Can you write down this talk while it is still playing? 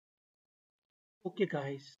Okay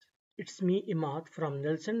guys, it's me Imad from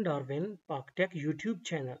Nelson Darwin Park Tech YouTube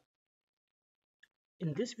channel.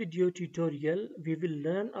 In this video tutorial, we will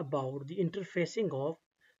learn about the interfacing of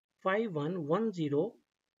 5110,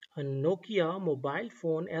 a Nokia mobile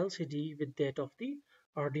phone LCD with that of the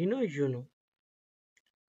Arduino Uno.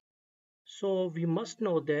 So we must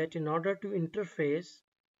know that in order to interface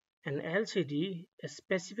an LCD, a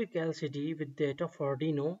specific LCD with that of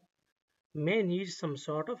Arduino may need some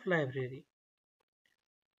sort of library.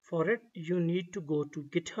 For it, you need to go to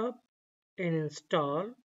GitHub and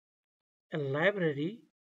install a library,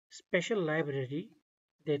 special library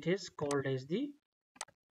that is called as the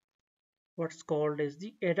what's called as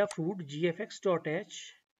the Adafruit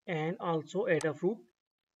gfx.h and also Adafruit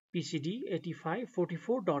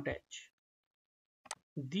pcd8544.h.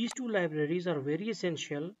 These two libraries are very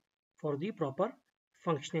essential for the proper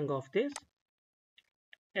functioning of this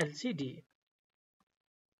LCD.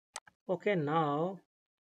 Okay, now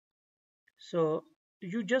so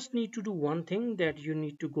you just need to do one thing, that you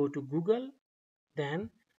need to go to Google, then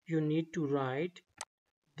you need to write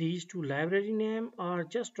these two library name, are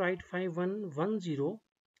just write 5110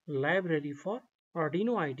 library for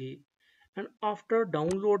Arduino IDE, and after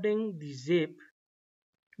downloading the zip,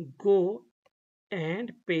 go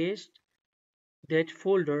and paste that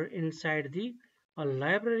folder inside the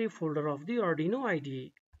library folder of the Arduino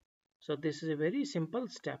IDE. So this is a very simple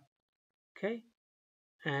step. Okay,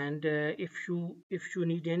 and if you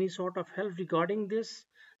need any sort of help regarding this,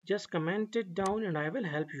 just comment it down and I will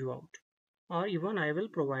help you out, or even I will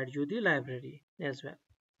provide you the library as well.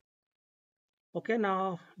 Okay,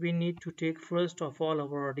 now we need to take first of all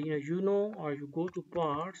our Arduino Uno, or you go to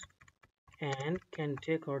parts and can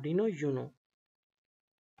take Arduino Uno.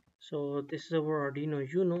 So this is our Arduino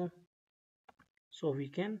Uno, so we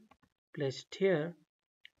can place it here.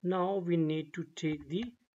 Now we need to take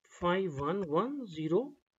the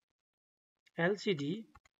 5110 LCD.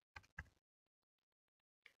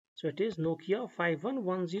 So it is Nokia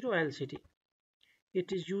 5110 LCD.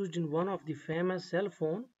 It is used in one of the famous cell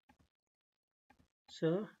phone.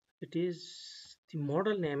 So it is, the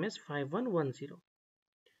model name is 5110.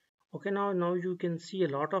 Okay, now you can see a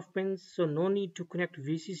lot of pins, so no need to connect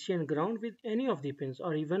VCC and ground with any of the pins,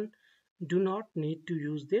 or even do not need to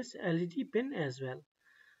use this LED pin as well.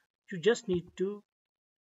 You just need to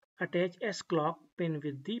attach S clock pin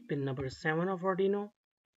with the pin number 7 of Arduino,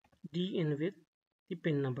 D in with the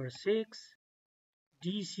pin number 6,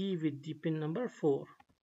 DC with the pin number 4,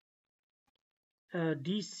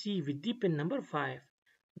 DC with the pin number 5.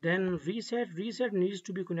 Then reset needs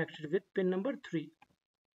to be connected with pin number 3,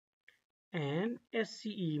 and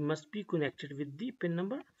SCE must be connected with the pin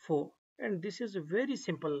number 4. And this is a very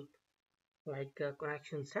simple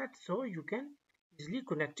connection set, so you can easily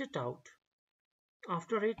connect it out.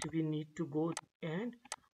 After it, we need to go and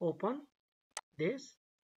open this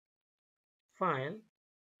file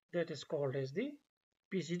that is called as the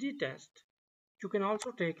PCD test. You can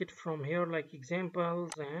also take it from here like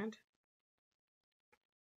examples, and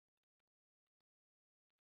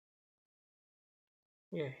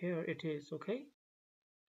yeah, here it is. Okay,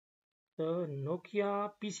 the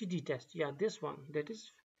Nokia PCD test, yeah, this one, that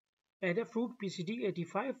is Adafruit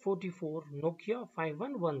PCD8544 Nokia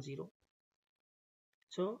 5110.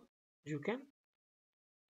 So you can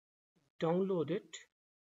download it.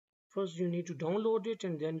 First you need to download it,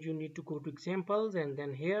 and then you need to go to examples, and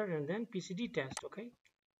then here, and then PCD test. Okay,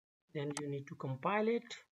 then you need to compile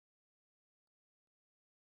it.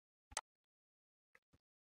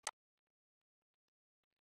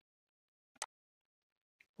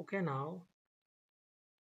 Okay, now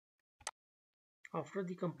after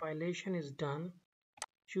the compilation is done,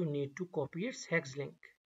 you need to copy its hex link,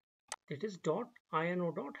 that is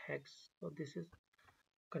 .ino.hex. So this is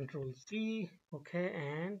Control C. Okay,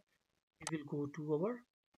 and we will go to our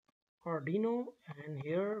Arduino, and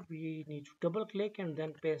here we need to double click and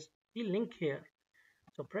then paste the link here.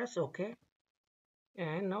 So press OK,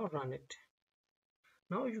 and now run it.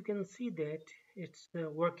 Now you can see that it's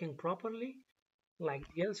working properly, like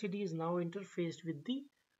the LCD is now interfaced with the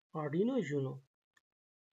Arduino Uno.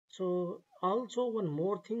 So also one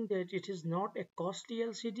more thing, that it is not a costly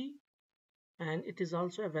LCD, and it is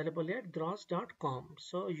also available at Dras.com,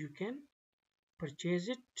 so you can purchase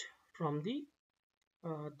it from the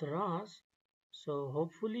Dras. So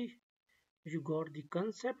hopefully you got the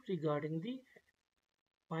concept regarding the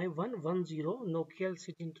 5110 Nokia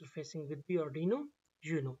LCD interfacing with the Arduino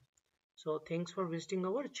Uno. So thanks for visiting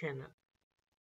our channel.